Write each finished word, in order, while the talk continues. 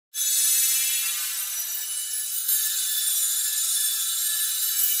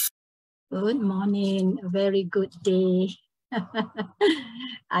Good morning, a very good day.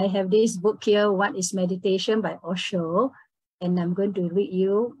 I have this book here, What is Meditation by Osho, and I'm going to read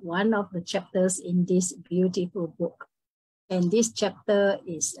you one of the chapters in this beautiful book. And this chapter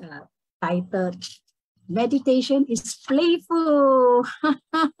is titled, Meditation is Playful.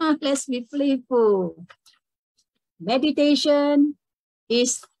 Let's be playful. Meditation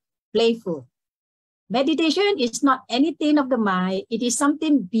is playful. Meditation is not anything of the mind. It is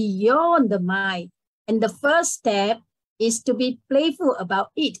something beyond the mind. And the first step is to be playful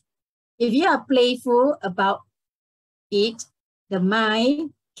about it. If you are playful about it, the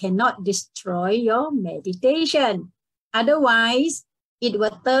mind cannot destroy your meditation. Otherwise, it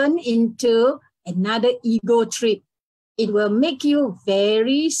will turn into another ego trip. It will make you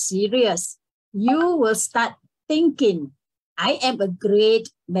very serious. You will start thinking, I am a great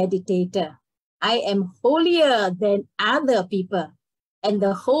meditator. I am holier than other people, and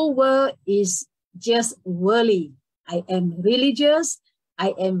the whole world is just worldly. I am religious.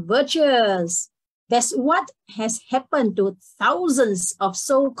 I am virtuous. That's what has happened to thousands of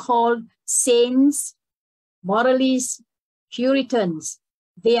so-called saints, moralists, Puritans.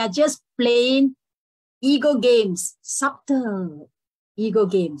 They are just playing ego games, subtle ego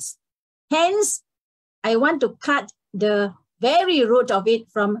games. Hence, I want to cut the very root of it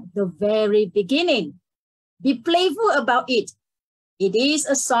from the very beginning. Be playful about it. It is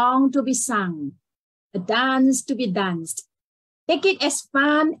a song to be sung, a dance to be danced. Take it as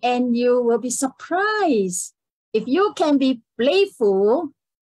fun and you will be surprised if you can be playful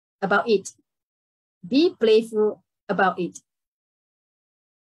about it. Be playful about it.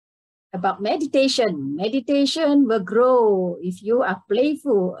 About meditation. Meditation will grow if you are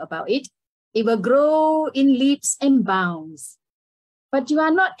playful about it. It will grow in leaps and bounds. But you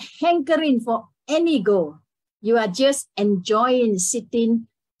are not hankering for any goal. You are just enjoying sitting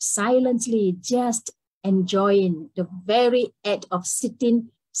silently, just enjoying the very act of sitting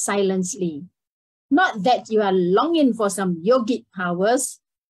silently. Not that you are longing for some yogic powers.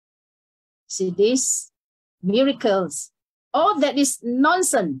 See this? Miracles. All that is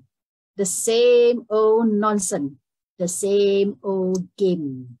nonsense. The same old nonsense. The same old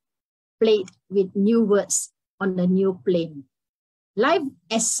game. Played with new words on a new plane. Life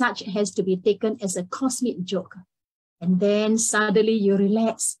as such has to be taken as a cosmic joke. And then suddenly you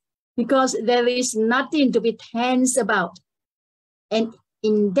relax because there is nothing to be tense about. And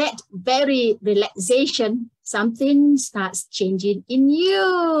in that very relaxation, something starts changing in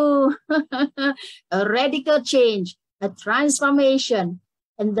you. A radical change, a transformation.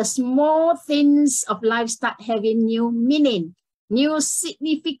 And the small things of life start having new meaning, new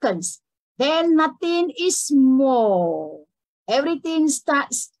significance. Then nothing is small. Everything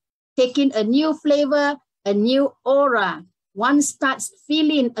starts taking a new flavor, a new aura. One starts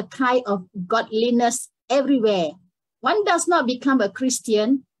feeling a kind of godliness everywhere. One does not become a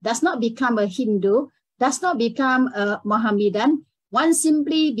Christian, does not become a Hindu, does not become a Mohammedan. One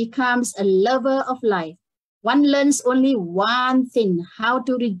simply becomes a lover of life. One learns only one thing, how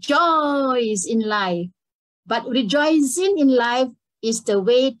to rejoice in life. But rejoicing in life is the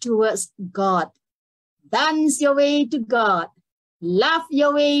way towards God. Dance your way to God. Laugh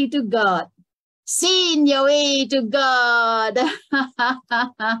your way to God. Sing your way to God.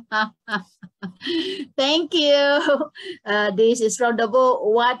 Thank you. This is from the book,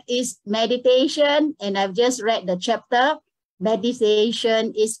 What is Meditation? And I've just read the chapter.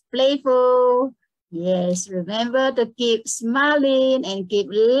 Meditation is playful. Yes, remember to keep smiling and keep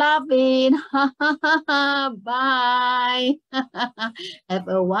laughing. Bye. Have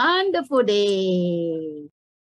a wonderful day.